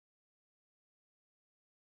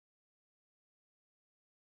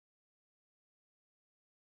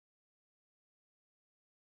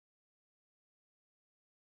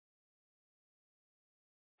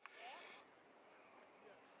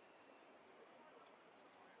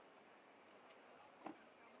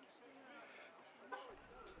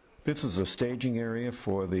This is a staging area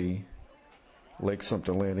for the Lake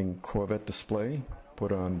Sumter Landing Corvette display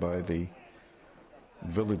put on by the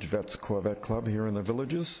Village Vets Corvette Club here in the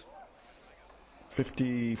Villages.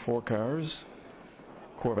 54 cars,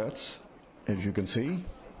 Corvettes, as you can see.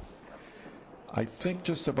 I think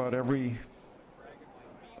just about every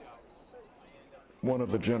one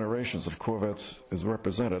of the generations of Corvettes is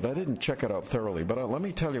represented. I didn't check it out thoroughly, but let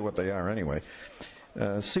me tell you what they are anyway.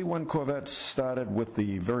 C1 Corvette started with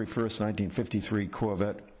the very first 1953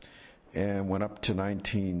 Corvette and went up to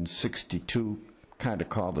 1962, kind of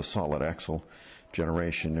called the solid axle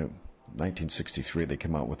generation. In 1963 they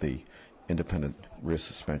came out with the independent rear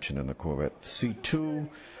suspension in the Corvette. C2,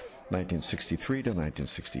 1963 to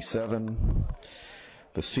 1967.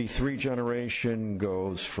 The C3 generation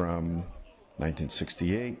goes from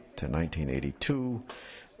 1968 to 1982.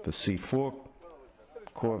 The C4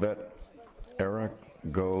 Corvette era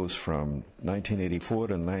goes from 1984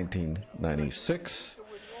 to 1996.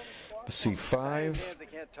 The C5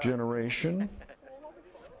 generation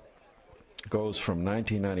goes from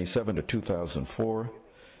 1997 to 2004.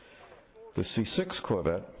 The C6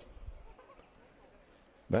 Corvette,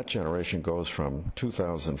 that generation goes from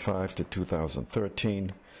 2005 to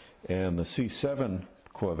 2013, and the C7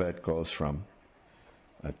 Corvette goes from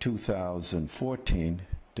 2014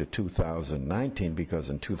 to 2019, because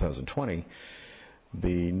in 2020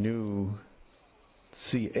 the new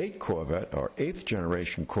C8 Corvette, or 8th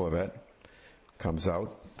generation Corvette, comes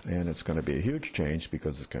out, and it's going to be a huge change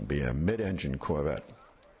because it's going to be a mid-engine Corvette.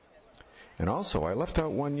 And also, I left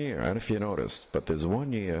out 1 year, I don't know if you noticed, but there's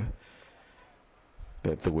 1 year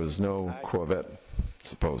that there was no Corvette,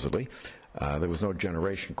 supposedly. There was no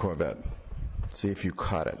generation Corvette. See if you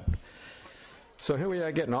caught it. So here we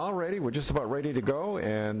are getting all ready. We're just about ready to go,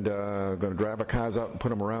 and going to drive our cars out and put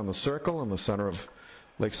them around the circle in the center of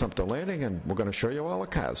Lake Sumter Landing, and we're going to show you all the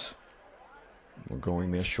cars. We're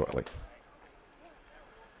going there shortly.